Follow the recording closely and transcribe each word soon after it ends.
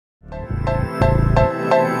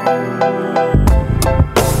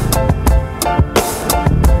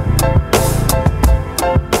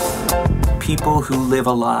people who live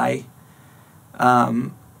a lie,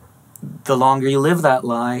 the longer you live that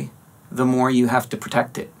lie, the more you have to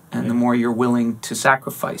protect it, and the more you're willing to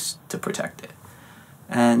sacrifice to protect it.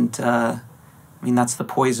 And I mean, that's the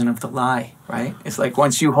poison of the lie, right? It's like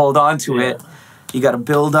once you hold on to it, you got to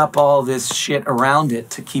build up all this shit around it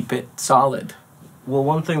to keep it solid. Well,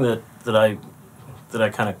 one thing that I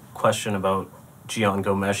kind of question about Jian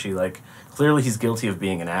Ghomeshi, like, clearly he's guilty of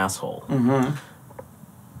being an asshole. Mm-hmm.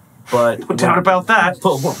 But no doubt about that.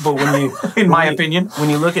 But when you, in my opinion, when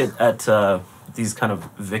you look at these kind of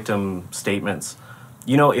victim statements,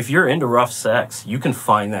 you know, if you're into rough sex, you can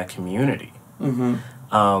find that community. Mm-hmm.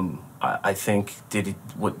 I think did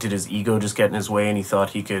his ego just get in his way, and he thought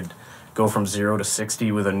he could go from 0 to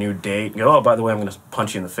 60 with a new date and go, oh, by the way, I'm going to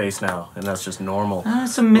punch you in the face now, and that's just normal.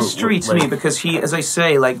 It's a mystery to me, because he, as I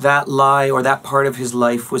say, like, that lie or that part of his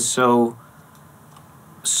life was so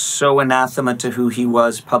anathema to who he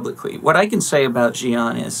was publicly. What I can say about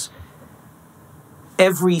Jian is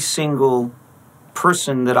every single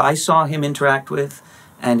person that I saw him interact with,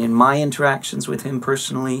 and in my interactions with him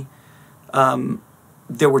personally,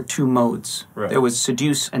 there were two modes. Right. There was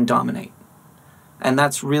seduce and dominate. And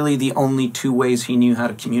that's really the only two ways he knew how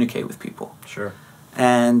to communicate with people. Sure.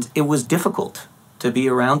 And it was difficult to be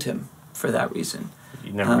around him for that reason.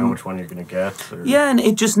 You never know which one you're going to get. Or... Yeah, and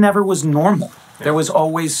it just never was normal. Yeah. There was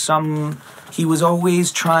always he was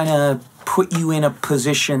always trying to put you in a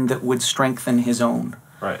position that would strengthen his own.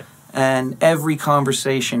 Right. And every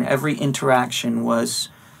conversation, every interaction was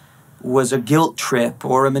a guilt trip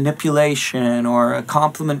or a manipulation or a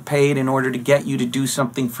compliment paid in order to get you to do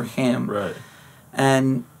something for him. Right.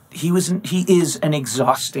 And he is an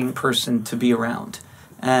exhausting person to be around.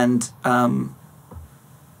 And,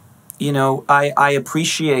 you know, I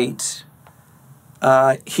appreciate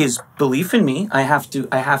his belief in me. I have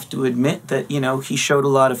to admit that, you know, he showed a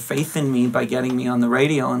lot of faith in me by getting me on the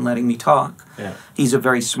radio and letting me talk. Yeah. He's a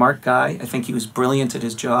very smart guy. I think he was brilliant at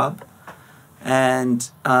his job.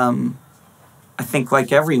 And I think,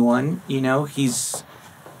 like everyone, you know, he's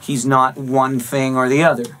not one thing or the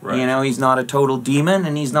other. Right. You know, he's not a total demon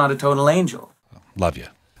and he's not a total angel. Love you.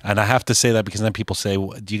 And I have to say that because then people say,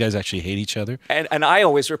 well, do you guys actually hate each other? And I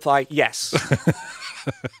always reply, yes.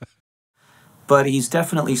 But he's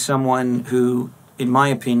definitely someone who, in my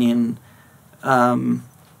opinion, didn't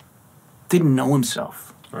know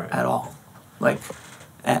himself at all. Like,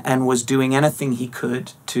 and was doing anything he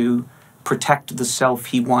could to protect the self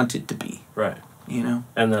he wanted to be. Right. You know?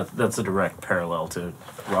 And that's a direct parallel to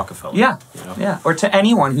Rockefeller. Yeah, you know? Yeah. Or to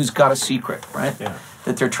anyone who's got a secret, right? Yeah.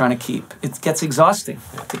 That they're trying to keep. It gets exhausting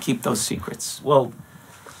to keep those secrets. Well,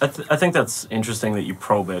 I think that's interesting that you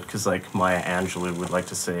probe it, because, like, Maya Angelou would like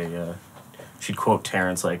to say, she'd quote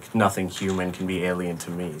Terence, like, nothing human can be alien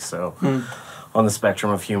to me. So on the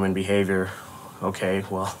spectrum of human behavior, okay,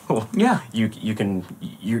 well, yeah, you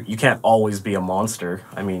can't always be a monster.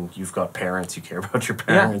 I mean, you've got parents, you care about your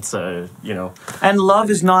parents, you know. And love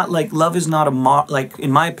is not like,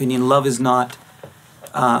 in my opinion, love is not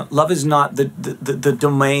the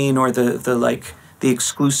domain or the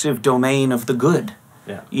exclusive domain of the good.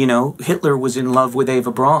 Yeah. You know, Hitler was in love with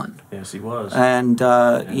Eva Braun. Yes, he was. And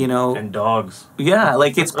you know, and dogs. Yeah,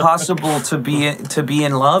 like, it's possible to be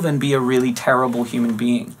in love and be a really terrible human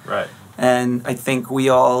being. Right. And I think we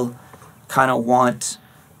all kind of want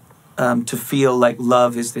to feel like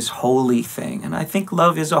love is this holy thing. And I think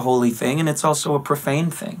love is a holy thing, and it's also a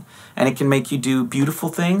profane thing. And it can make you do beautiful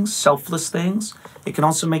things, selfless things. It can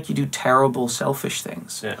also make you do terrible, selfish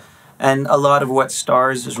things. Yeah. And a lot of what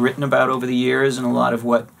Stars has written about over the years, and a lot of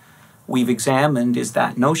what we've examined, is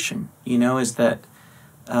that notion, you know, is that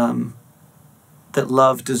that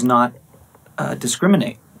love does not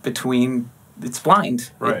discriminate between... It's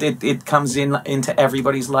blind. Right. It comes into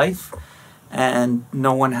everybody's life, and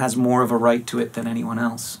no one has more of a right to it than anyone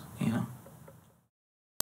else, you know.